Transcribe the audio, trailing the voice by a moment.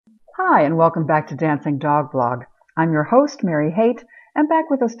Hi, and welcome back to Dancing Dog Blog. I'm your host, Mary Haight, and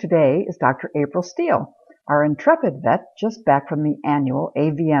back with us today is Dr. Apryl Steele, our intrepid vet just back from the Annual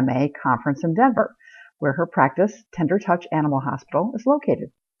AVMA Conference in Denver, where her practice, Tender Touch Animal Hospital, is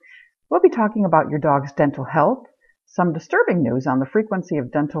located. We'll be talking about your dog's dental health, some disturbing news on the frequency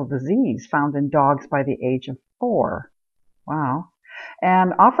of dental disease found in dogs by the age of 4. Wow.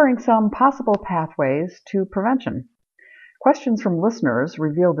 And offering some possible pathways to prevention. Questions from listeners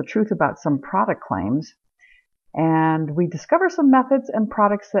reveal the truth about some product claims, and we discover some methods and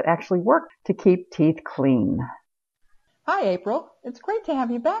products that actually work to keep teeth clean. Hi, Apryl. It's great to have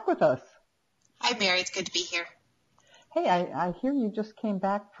you back with us. Hi, Mary. It's good to be here. Hey, I hear you just came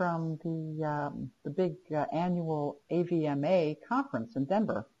back from the big annual AVMA conference in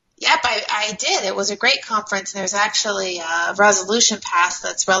Denver. Yep, I did. It was a great conference. There's actually a resolution passed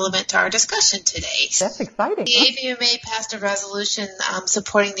that's relevant to our discussion today. That's exciting. The AVMA passed a resolution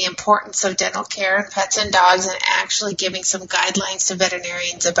supporting the importance of dental care in pets and dogs and actually giving some guidelines to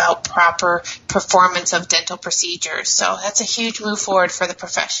veterinarians about proper performance of dental procedures. So that's a huge move forward for the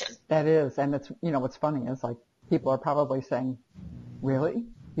profession. That is. And it's, what's funny is like people are probably saying, really?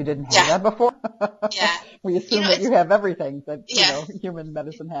 You didn't have that before? Yeah. We assume that you have everything that, human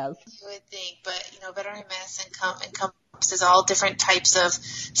medicine has. You would think, but, veterinary medicine encompasses all different types of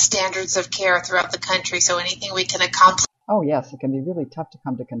standards of care throughout the country, so anything we can accomplish. Oh, yes, it can be really tough to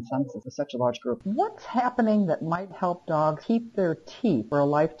come to consensus with such a large group. What's happening that might help dogs keep their teeth for a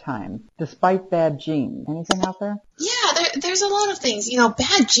lifetime, despite bad genes? Anything out there? Yeah, there's a lot of things.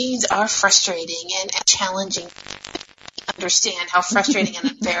 Bad genes are frustrating and challenging. Understand how frustrating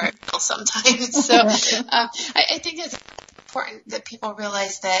and unfair it feels sometimes. So I think it's important that people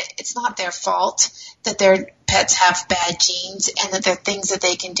realize that it's not their fault that their pets have bad genes and that there are things that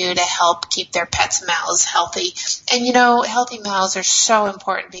they can do to help keep their pets' mouths healthy. And, healthy mouths are so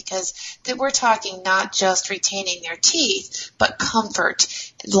important because we're talking not just retaining their teeth, but comfort,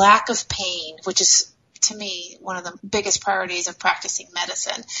 lack of pain, which is to me, one of the biggest priorities of practicing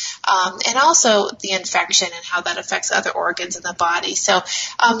medicine, and also the infection and how that affects other organs in the body. So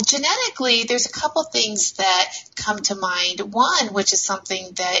genetically, there's a couple things that come to mind. One, which is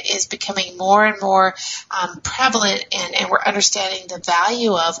something that is becoming more and more prevalent and we're understanding the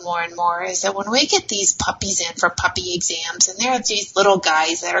value of more and more, is that when we get these puppies in for puppy exams, and they're these little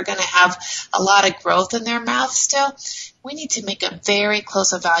guys that are going to have a lot of growth in their mouth still, we need to make a very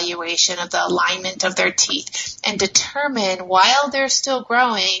close evaluation of the alignment of their teeth and determine while they're still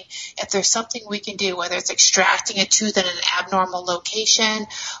growing if there's something we can do, whether it's extracting a tooth in an abnormal location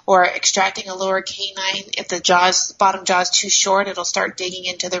or extracting a lower canine. If the bottom jaw is too short, it'll start digging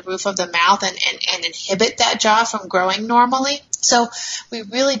into the roof of the mouth and inhibit that jaw from growing normally. So we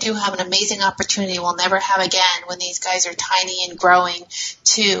really do have an amazing opportunity we'll never have again when these guys are tiny and growing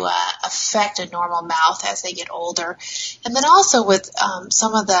to affect a normal mouth as they get older. And then also with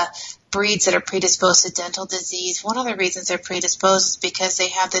some of the breeds that are predisposed to dental disease, one of the reasons they're predisposed is because they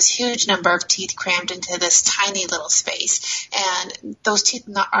have this huge number of teeth crammed into this tiny little space. And those teeth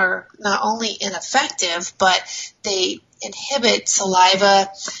are not only ineffective, but they inhibit saliva,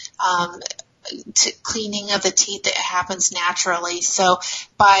 cleaning of the teeth that happens naturally. So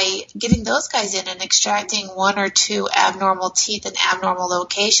by getting those guys in and extracting one or two abnormal teeth in abnormal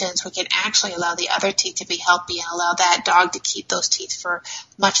locations, we can actually allow the other teeth to be healthy and allow that dog to keep those teeth for a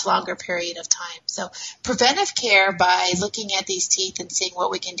much longer period of time. So preventive care by looking at these teeth and seeing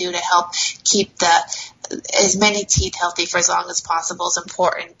what we can do to help keep as many teeth healthy for as long as possible is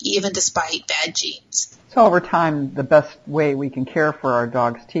important, even despite bad genes. So over time, the best way we can care for our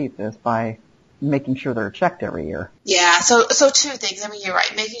dog's teeth is by making sure they're checked every year. Yeah, so two things. I mean, you're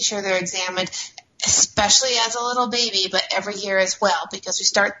right, making sure they're examined, especially as a little baby, but every year as well, because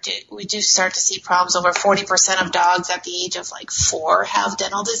we do start to see problems. Over 40% of dogs at the age of 4 have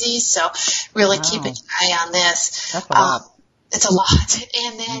dental disease, so really keeping an eye on this. That's a lot. It's a lot.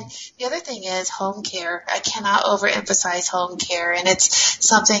 And then the other thing is home care. I cannot overemphasize home care. And it's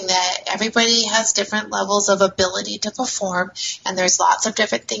something that everybody has different levels of ability to perform. And there's lots of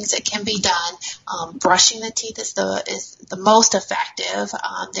different things that can be done. Brushing the teeth is the most effective.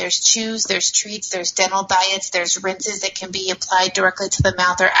 There's chews, there's treats, there's dental diets, there's rinses that can be applied directly to the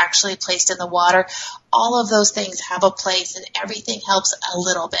mouth or actually placed in the water. All of those things have a place and everything helps a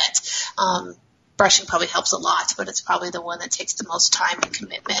little bit. Brushing probably helps a lot, but it's probably the one that takes the most time and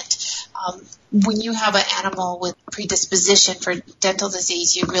commitment. When you have an animal with predisposition for dental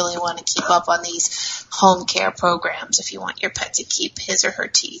disease, you really want to keep up on these home care programs if you want your pet to keep his or her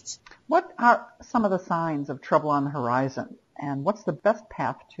teeth. What are some of the signs of trouble on the horizon, and what's the best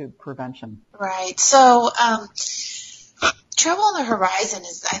path to prevention? Right. So Trouble on the horizon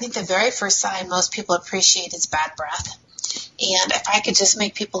is, I think, the very first sign most people appreciate is bad breath. And if I could just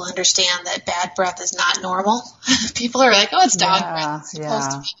make people understand that bad breath is not normal. People are like, oh, it's dog breath. It's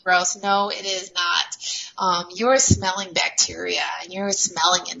supposed to be gross. No, it is not. You're smelling bacteria and you're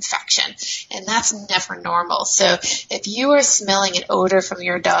smelling infection, and that's never normal. So if you are smelling an odor from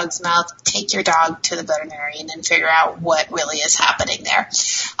your dog's mouth, take your dog to the veterinarian and figure out what really is happening there.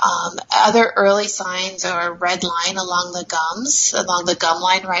 Other early signs are a red line along the gum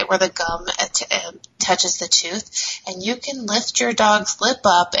line, right where the gum touches the tooth, and you can lift your dog's lip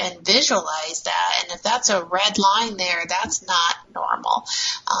up and visualize that. And if that's a red line there, that's not normal.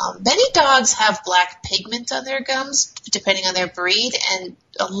 Many dogs have black pigment on their gums, depending on their breed, and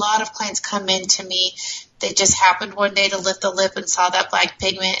a lot of clients come in to me. They just happened one day to lift the lip and saw that black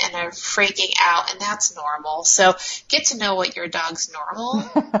pigment and are freaking out, and that's normal. So get to know what your dog's normal,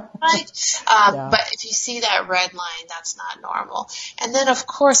 right? But if you see that red line, that's not normal. And then, of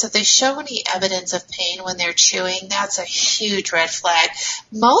course, if they show any evidence of pain when they're chewing, that's a huge red flag.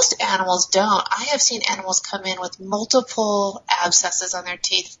 Most animals don't. I have seen animals come in with multiple abscesses on their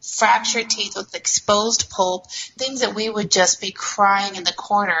teeth, fractured teeth with exposed pulp, things that we would just be crying in the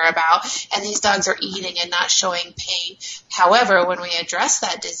corner about, and these dogs are eating and not showing pain. However, when we address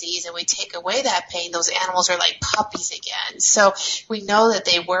that disease and we take away that pain, those animals are like puppies again. So we know that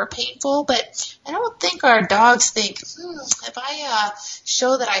they were painful, but I don't think our dogs think, if I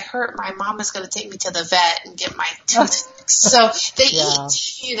show that I hurt, my mom is going to take me to the vet and get my tooth fixed. So they eat,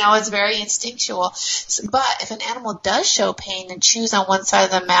 it's very instinctual. But if an animal does show pain and chews on one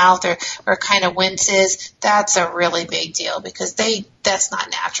side of the mouth or kind of winces, that's a really big deal because that's not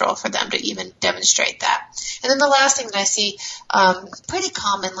natural for them to even demonstrate that. And then the last thing that I see pretty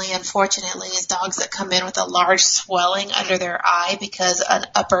commonly, unfortunately, is dogs that come in with a large swelling under their eye because an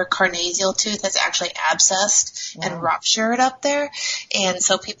upper carnasial tooth has actually abscessed and ruptured up there. And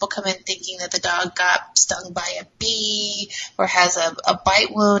so people come in thinking that the dog got stung by a bee or has a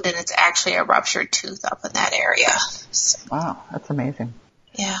bite wound, and it's actually a ruptured tooth up in that area. So, wow, that's amazing.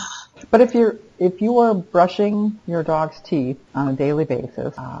 Yeah. But if you are brushing your dog's teeth on a daily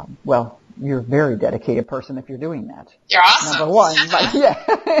basis, you're a very dedicated person if you're doing that. You're awesome. Number one,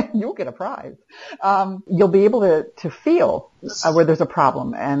 but you'll get a prize. You'll be able to feel where there's a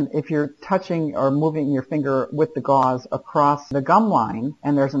problem. And if you're touching or moving your finger with the gauze across the gum line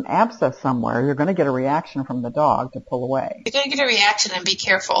and there's an abscess somewhere, you're going to get a reaction from the dog to pull away. You're going to get a reaction, and be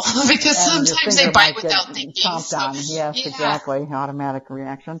careful because sometimes they bite without thinking. Chomped on. Yes, exactly. Automatic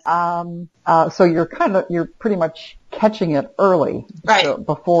reaction. So you're pretty much catching it early, right? So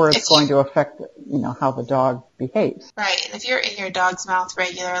before it's going to affect, how the dog behaves. Right. And if you're in your dog's mouth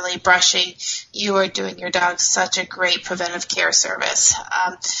regularly brushing, you are doing your dog such a great preventive care service.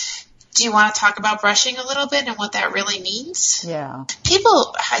 Do you want to talk about brushing a little bit and what that really means? Yeah.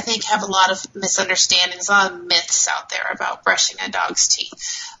 People, I think, have a lot of misunderstandings, a lot of myths out there about brushing a dog's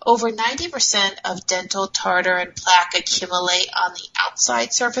teeth. Over 90% of dental tartar and plaque accumulate on the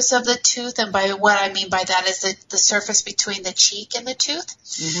outside surface of the tooth, and by what I mean by that is the surface between the cheek and the tooth.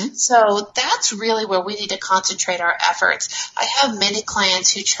 Mm-hmm. So that's really where we need to concentrate our efforts. I have many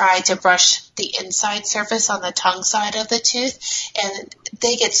clients who try to brush the inside surface on the tongue side of the tooth, and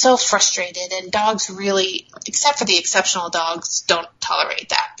they get so frustrated, and dogs really, except for the exceptional dogs, don't tolerate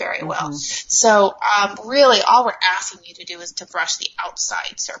that very well. Mm-hmm. So really all we're asking you to do is to brush the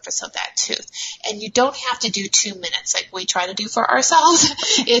outside surface of that tooth. And you don't have to do 2 minutes like we try to do for ourselves.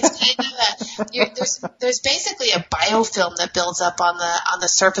 It's kind of there's basically a biofilm that builds up on the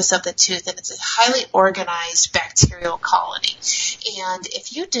surface of the tooth, and it's a highly organized bacterial colony. And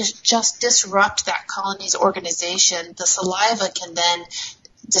if you just disrupt that colony's organization, the saliva can then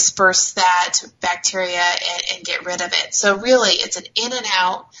disperse that bacteria and get rid of it. So really, it's an in and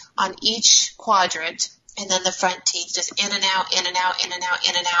out on each quadrant, and then the front teeth just in and out, in and out, in and out,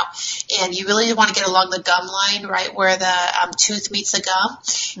 in and out. And you really want to get along the gum line, right where the tooth meets the gum.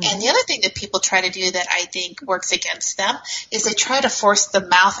 Mm-hmm. And the other thing that people try to do that I think works against them is they try to force the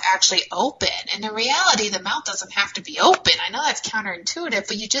mouth actually open. And in reality, the mouth doesn't have to be open. I know that's counterintuitive,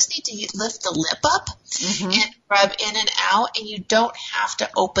 but you just need to lift the lip up and rub in and out, and you don't have to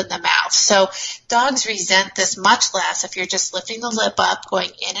open the mouth. So dogs resent this much less if you're just lifting the lip up, going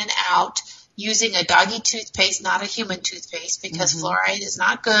in and out, using a doggy toothpaste, not a human toothpaste, because fluoride is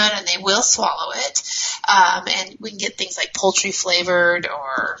not good and they will swallow it. And we can get things like poultry flavored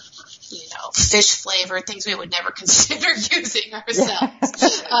or, fish flavored, things we would never consider using ourselves.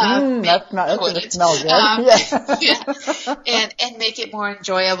 That's going to smell good. And make it more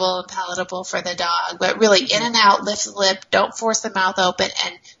enjoyable and palatable for the dog. But really in and out, lift the lip, don't force the mouth open,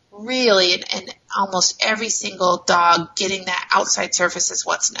 and really, in almost every single dog, getting that outside surface is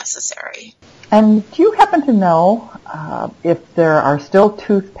what's necessary. And do you happen to know if there are still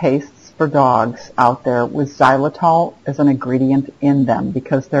toothpastes for dogs out there with xylitol as an ingredient in them?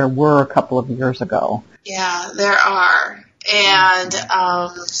 Because there were a couple of years ago. Yeah, there are. And I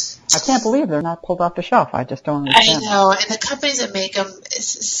can't believe they're not pulled off the shelf. I just don't understand. I know, and the companies that make them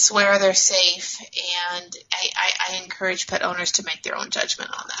swear they're safe, and I encourage pet owners to make their own judgment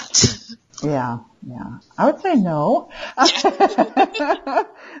on that. Yeah. I would say no. I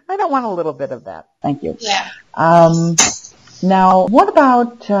don't want a little bit of that. Thank you. Yeah. Now, what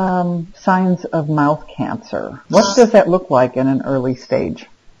about signs of mouth cancer? What does that look like in an early stage?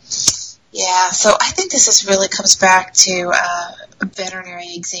 Yeah, so I think this really comes back to a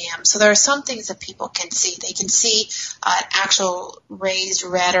veterinary exam. So there are some things that people can see. They can see an actual raised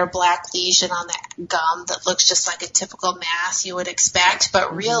red or black lesion on the gum that looks just like a typical mass you would expect.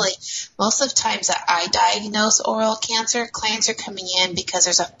 But really, most of the times that I diagnose oral cancer, clients are coming in because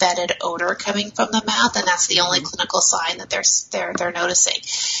there's a fetid odor coming from the mouth, and that's the only clinical sign that they're noticing.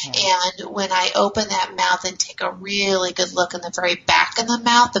 And when I open that mouth and take a really good look in the very back of the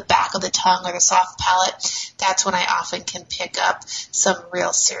mouth, the back of the tongue or the soft palate, that's when I often can pick up some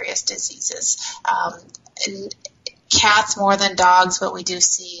real serious diseases. And cats more than dogs, but we do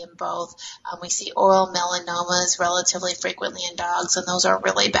see in both. We see oral melanomas relatively frequently in dogs, and those are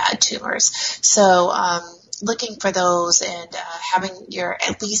really bad tumors. So looking for those and having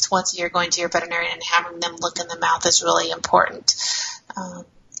at least once a year going to your veterinarian and having them look in the mouth is really important.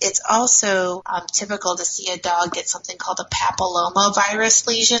 It's also typical to see a dog get something called a papilloma virus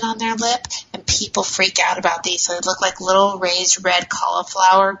lesion on their lip, and people freak out about these. So they look like little raised red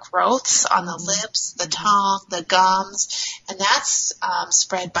cauliflower growths on the lips, the tongue, the gums, and that's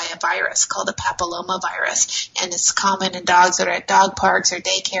spread by a virus called a papilloma virus, and it's common in dogs that are at dog parks or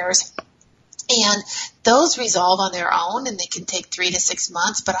daycares. And those resolve on their own, and they can take 3 to 6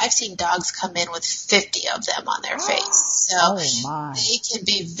 months, but I've seen dogs come in with 50 of them on their face. So they can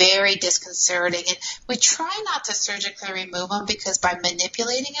be very disconcerting. And we try not to surgically remove them because by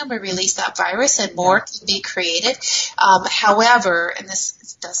manipulating them, we release that virus and more can be created. However, and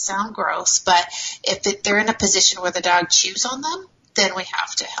this does sound gross, but if they're in a position where the dog chews on them, then we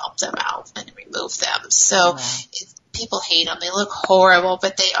have to help them out and remove them. So people hate them. They look horrible,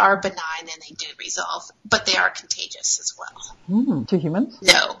 but they are benign and they do resolve. But they are contagious as well. To humans?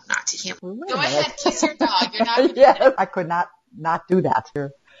 No, not to humans. Go ahead, kiss your dog. You're not. Yes, I could not do that.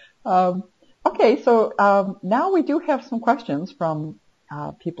 Okay, so now we do have some questions from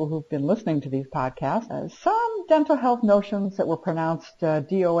people who've been listening to these podcasts. Some dental health notions that were pronounced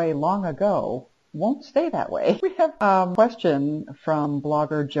DOA long ago won't stay that way. We have a question from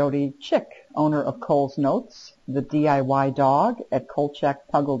blogger Jody Chick, owner of Cole's Notes, the DIY dog at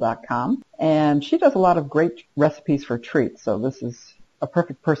colcheckpuggle.com. And she does a lot of great recipes for treats, so this is a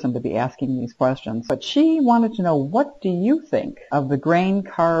perfect person to be asking these questions. But she wanted to know, what do you think of the grain,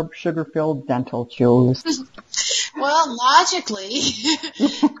 carb, sugar-filled dental chews? Well, logically,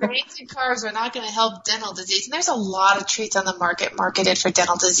 grains and carbs are not going to help dental disease. And there's a lot of treats on the market marketed for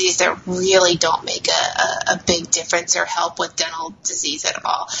dental disease that really don't make a big difference or help with dental disease at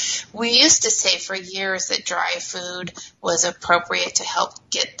all. We used to say for years that dry food was appropriate to help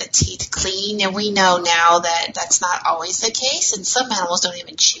get the teeth clean, and we know now that that's not always the case, and some animals don't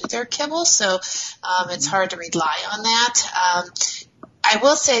even chew their kibble, so it's hard to rely on that. I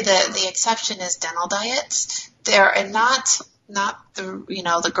will say that the exception is dental diets. There are not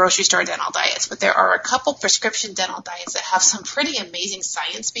the grocery store dental diets, but there are a couple prescription dental diets that have some pretty amazing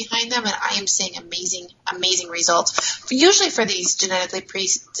science behind them, and I am seeing amazing results. Usually for these genetically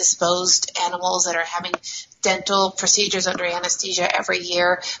predisposed animals that are having dental procedures under anesthesia every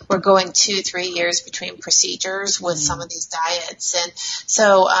year, we're going 2-3 years between procedures with some of these diets, and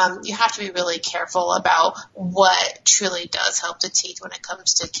so you have to be really careful about what truly does help the teeth when it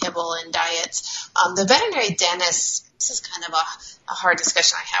comes to kibble and diets. The veterinary dentist, this is kind of a hard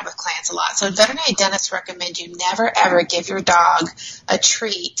discussion I have with clients a lot. So veterinary dentists recommend you never ever give your dog a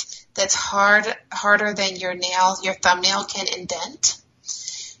treat that's harder than your thumbnail can indent.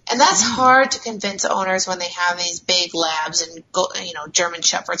 And that's hard to convince owners when they have these big labs and, German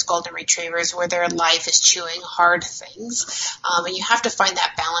Shepherds, Golden Retrievers, where their life is chewing hard things. And you have to find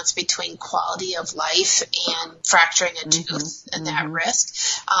that balance between quality of life and fracturing a tooth and that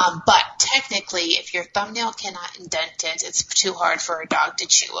risk. But technically, if your thumbnail cannot indent it, it's too hard for a dog to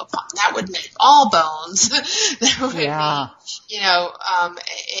chew upon. That would make all bones. That would be,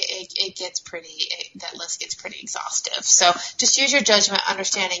 that list gets pretty exhaustive. So just use your judgment,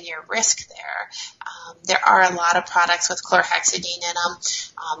 understanding in your risk there. There are a lot of products with chlorhexidine in them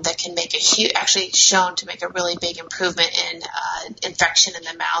that can make actually shown to make a really big improvement in infection in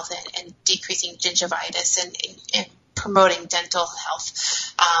the mouth and decreasing gingivitis and promoting dental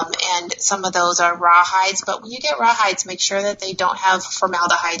health. And some of those are rawhides, but when you get rawhides, make sure that they don't have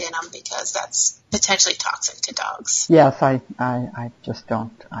formaldehyde in them because that's potentially toxic to dogs. Yes, I just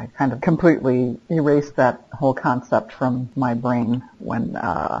don't. I kind of completely erased that whole concept from my brain when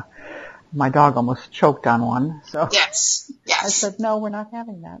my dog almost choked on one. So yes. I said, no, we're not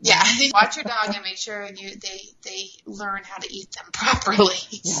having that. Yeah, watch your dog and make sure they learn how to eat them properly.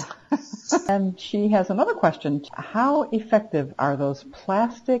 Yeah. And she has another question. How effective are those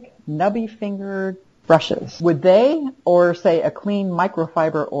plastic nubby-fingered brushes? Would they, or say a clean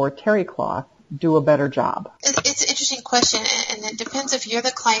microfiber or terry cloth, do a better job? It's an interesting question, and it depends if you're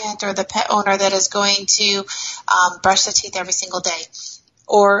the client or the pet owner that is going to brush the teeth every single day,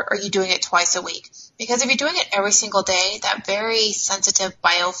 or are you doing it twice a week? Because if you're doing it every single day, that very sensitive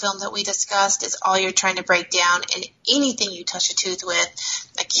biofilm that we discussed is all you're trying to break down, and anything you touch a tooth with,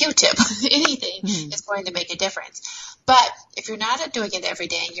 a Q-tip, anything, is going to make a difference. But if you're not doing it every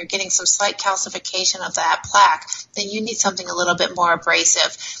day and you're getting some slight calcification of that plaque, then you need something a little bit more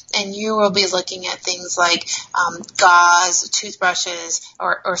abrasive. And you will be looking at things like gauze, toothbrushes,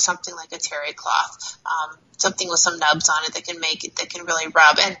 or something like a terry cloth. Something with some nubs on it that can really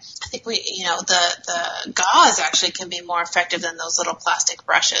rub. And I think the gauze actually can be more effective than those little plastic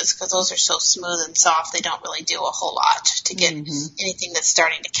brushes because those are so smooth and soft, they don't really do a whole lot to get anything that's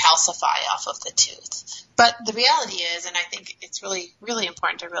starting to calcify off of the tooth. But the reality is, and I think it's really, really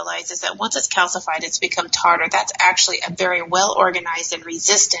important to realize, is that once it's calcified, it's become tartar. That's actually a very well-organized and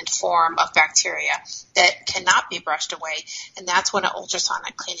resistant form of bacteria that cannot be brushed away. And that's when an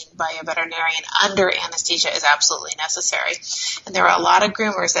ultrasonic cleaning by a veterinarian under anesthesia is absolutely necessary. And there are a lot of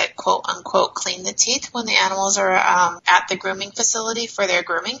groomers that, quote, unquote, clean the teeth when the animals are at the grooming facility for their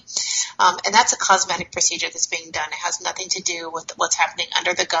grooming. And that's a cosmetic procedure that's being done. It has nothing to do with what's happening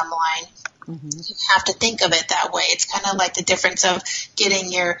under the gum line. You have to think of it that way. It's kind of like the difference of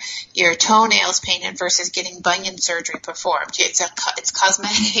getting your toenails painted versus getting bunion surgery performed. It's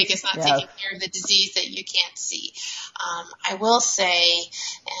cosmetic. It's not taking care of the disease that you can't see. I will say,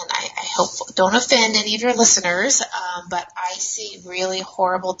 and I hope don't offend any of your listeners, but I see really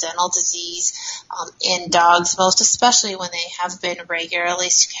horrible dental disease in dogs, most especially when they have been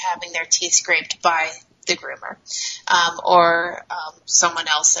regularly having their teeth scraped by the groomer, or someone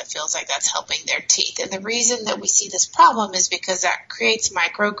else that feels like that's helping their teeth. And the reason that we see this problem is because that creates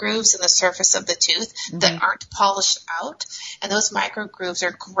micro grooves in the surface of the tooth that aren't polished out. And those micro grooves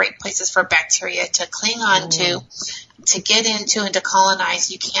are great places for bacteria to cling on to get into and to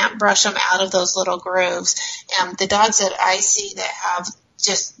colonize. You can't brush them out of those little grooves. The dogs that I see that have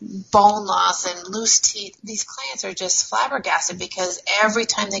just bone loss and loose teeth, these clients are just flabbergasted because every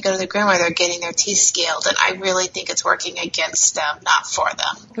time they go to the groomer, they're getting their teeth scaled, and I really think it's working against them, not for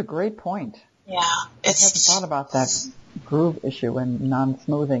them. That's a great point. Yeah. I haven't thought about that groove issue and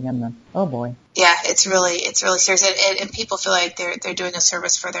non-smoothing and the, oh boy. Yeah, it's really serious, and people feel like they're doing a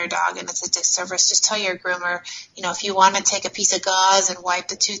service for their dog, and it's a disservice. Just tell your groomer, if you want to take a piece of gauze and wipe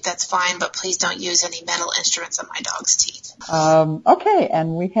the tooth, that's fine, but please don't use any metal instruments on my dog's teeth. Okay,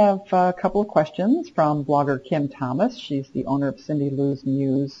 and we have a couple of questions from blogger Kim Thomas. She's the owner of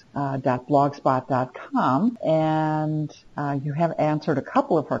cindylou's.blogspot.com, and you have answered a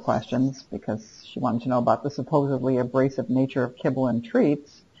couple of her questions because she wanted to know about the supposedly abrasive nature of kibble and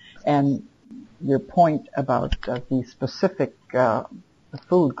treats, and your point about the specific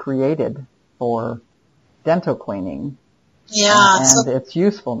food created for dental cleaning. Yeah. And its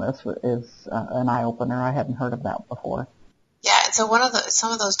usefulness is an eye-opener. I hadn't heard of that before. Yeah, and so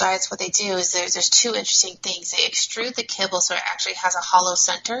some of those diets, what they do is there's two interesting things. They extrude the kibble so it actually has a hollow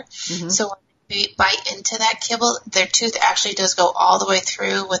center. So when they bite into that kibble, their tooth actually does go all the way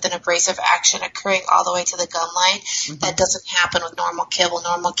through with an abrasive action occurring all the way to the gum line. That doesn't happen with normal kibble.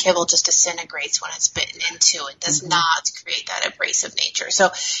 Normal kibble just disintegrates when it's bitten into. It does not create that abrasive nature. So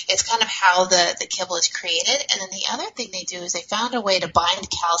it's kind of how the kibble is created. And then the other thing they do is they found a way to bind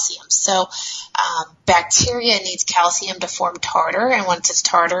calcium. So bacteria needs calcium to form tartar, and once it's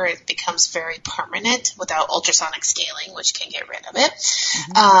tartar, it becomes very permanent without ultrasonic scaling, which can get rid of it.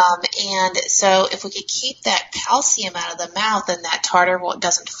 And so if we could keep that calcium out of the mouth, then that tartar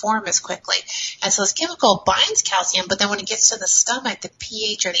doesn't form as quickly. And so this chemical binds calcium, but then when it gets to the stomach, the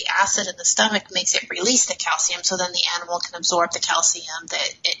pH or the acid in the stomach makes it release the calcium, so then the animal can absorb the calcium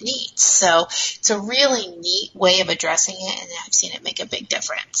that it needs. So it's a really neat way of addressing it, and I've seen it make a big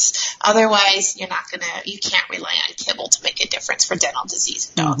difference. Otherwise, you can't rely on kibble to make a difference for dental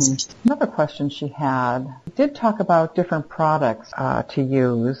disease in dogs. Mm-hmm. Another question she had, we did talk about different products to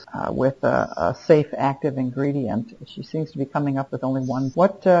use with a safe active ingredient. She seems to be coming up with only one.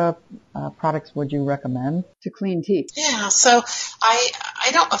 What products would you recommend to clean teeth? Yeah, so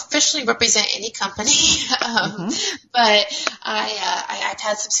I don't officially represent any company, but I've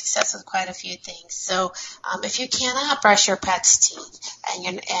had some success with quite a few things. So if you cannot brush your pet's teeth and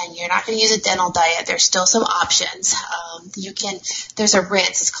you're not going to use a dental diet, there's still some options. There's a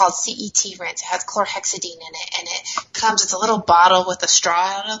rinse. It's called CET rinse. It has chlorhexidine in it, and it comes. It's a little bottle with a straw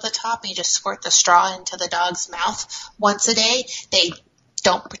out of the top, and you just squirt the straw into the dog's mouth once a day. They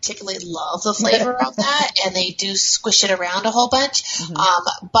don't particularly love the flavor of that, and they do squish it around a whole bunch.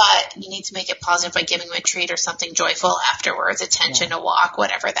 But you need to make it positive by giving them a treat or something joyful afterwards, attention, a walk,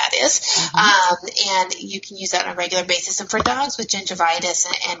 whatever that is. And you can use that on a regular basis. And for dogs with gingivitis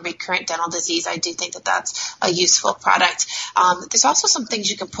and recurrent dental disease, I do think that that's a useful product. There's also some things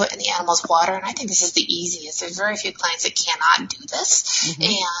you can put in the animal's water, and I think this is the easiest. There's very few clients that cannot do this.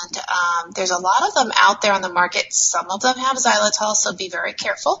 And there's a lot of them out there on the market. Some of them have xylitol, so be very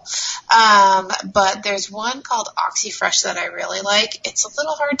careful. But there's one called OxyFresh that I really like. It's a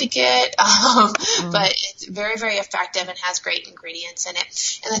little hard to get, but it's very, very effective and has great ingredients in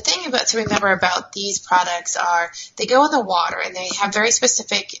it. And the thing to remember about these products are they go in the water, and they have very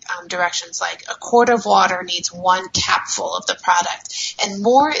specific directions, like a quart of water needs 1 capful of the product. And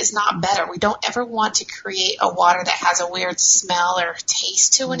more is not better. We don't ever want to create a water that has a weird smell or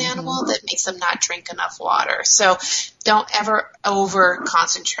taste to an animal that makes them not drink enough water. So don't ever over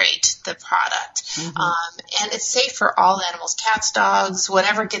concentrate the product. And it's safe for all animals, cats, dogs,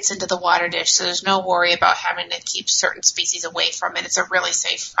 whatever gets into the water dish. So there's no worry about having to keep certain species away from it. It's a really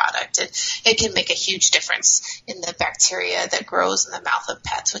safe product. And it can make a huge difference in the bacteria that grows in the mouth of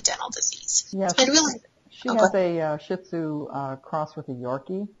pets with dental disease. Yes. And really, she has a Shih Tzu cross with a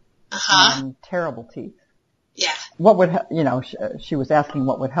Yorkie and terrible teeth. Yeah. What would, she was asking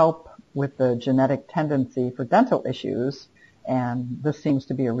what would help with the genetic tendency for dental issues, and this seems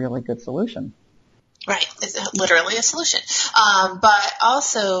to be a really good solution. Right. It's literally a solution. But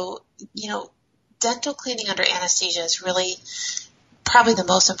also, dental cleaning under anesthesia is really probably the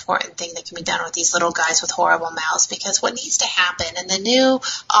most important thing that can be done with these little guys with horrible mouths, because what needs to happen, and the new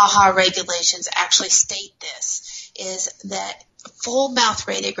AHA regulations actually state this, is that full mouth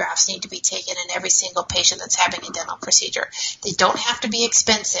radiographs need to be taken in every single patient that's having a dental procedure. They don't have to be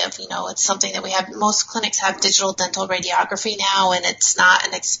expensive. It's something that we have. Most clinics have digital dental radiography now, and it's not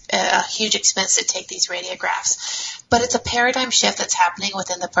a huge expense to take these radiographs. But it's a paradigm shift that's happening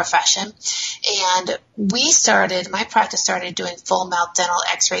within the profession. And my practice started doing full mouth dental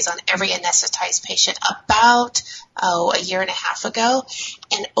x-rays on every anesthetized patient about a year and a half ago.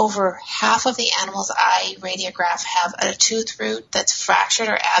 And over half of the animals I radiograph have a tooth root that's fractured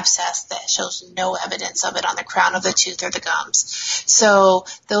or abscessed that shows no evidence of it on the crown of the tooth or the gums. So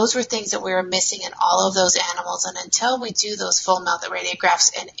those were things that we were missing in all of those animals. And until we do those full mouth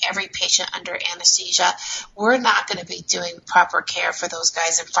radiographs in every patient under anesthesia, we're not going to be doing proper care for those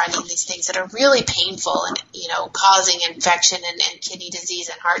guys and finding these things that are really painful and, causing infection and kidney disease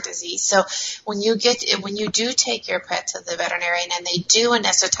and heart disease. So when you do take your pet to the veterinarian and they do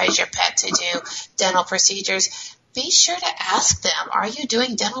anesthetize your pet to do dental procedures, be sure to ask them, are you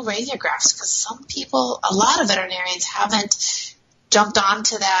doing dental radiographs? Because a lot of veterinarians haven't jumped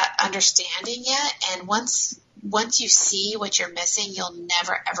onto that understanding yet. And once you see what you're missing, you'll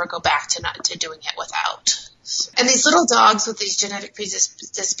never, ever go back to doing it without. And these little dogs with these genetic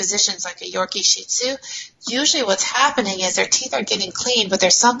predispositions, like a Yorkie Shih Tzu, usually what's happening is their teeth are getting cleaned, but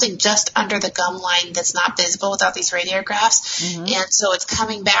there's something just under the gum line that's not visible without these radiographs. And so it's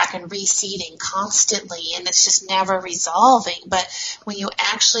coming back and reseeding constantly, and it's just never resolving. But when you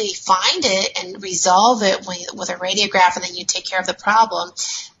actually find it and resolve it with a radiograph, and then you take care of the problem,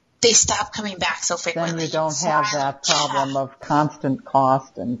 they stop coming back so frequently. Then you don't have that problem of constant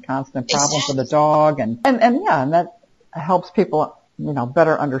cost and constant problem for the dog, and that helps people,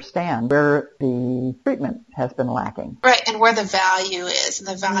 better understand where the treatment has been lacking. Right, and where the value is, and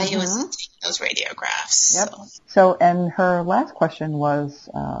the value is in taking those radiographs. Yep. So, and her last question was,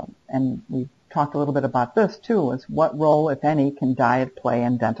 and we talked a little bit about this too, is what role, if any, can diet play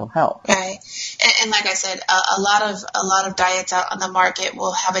in dental health? Right. And like I said, a lot of diets out on the market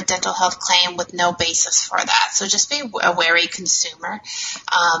will have a dental health claim with no basis for that. So just be a wary consumer.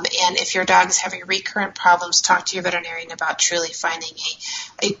 And if your dog is having recurrent problems, talk to your veterinarian about truly finding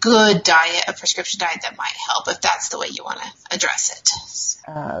a good diet, a prescription diet that might help, if that's the way you want to address it.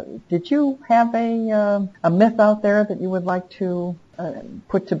 Did you have a myth out there that you would like to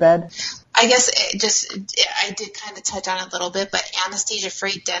put to bed? I guess I did kind of touch on it a little bit, but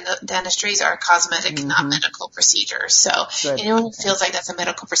anesthesia-free dentistries are cosmetic, not medical procedures. So anyone who feels like that's a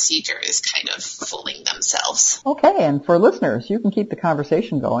medical procedure is kind of fooling themselves. Okay, and for listeners, you can keep the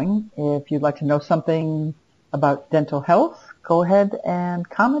conversation going. If you'd like to know something about dental health, go ahead and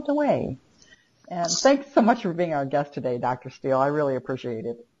comment away. And thanks so much for being our guest today, Dr. Steele. I really appreciate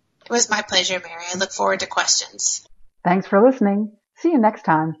it. It was my pleasure, Mary. I look forward to questions. Thanks for listening. See you next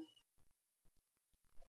time.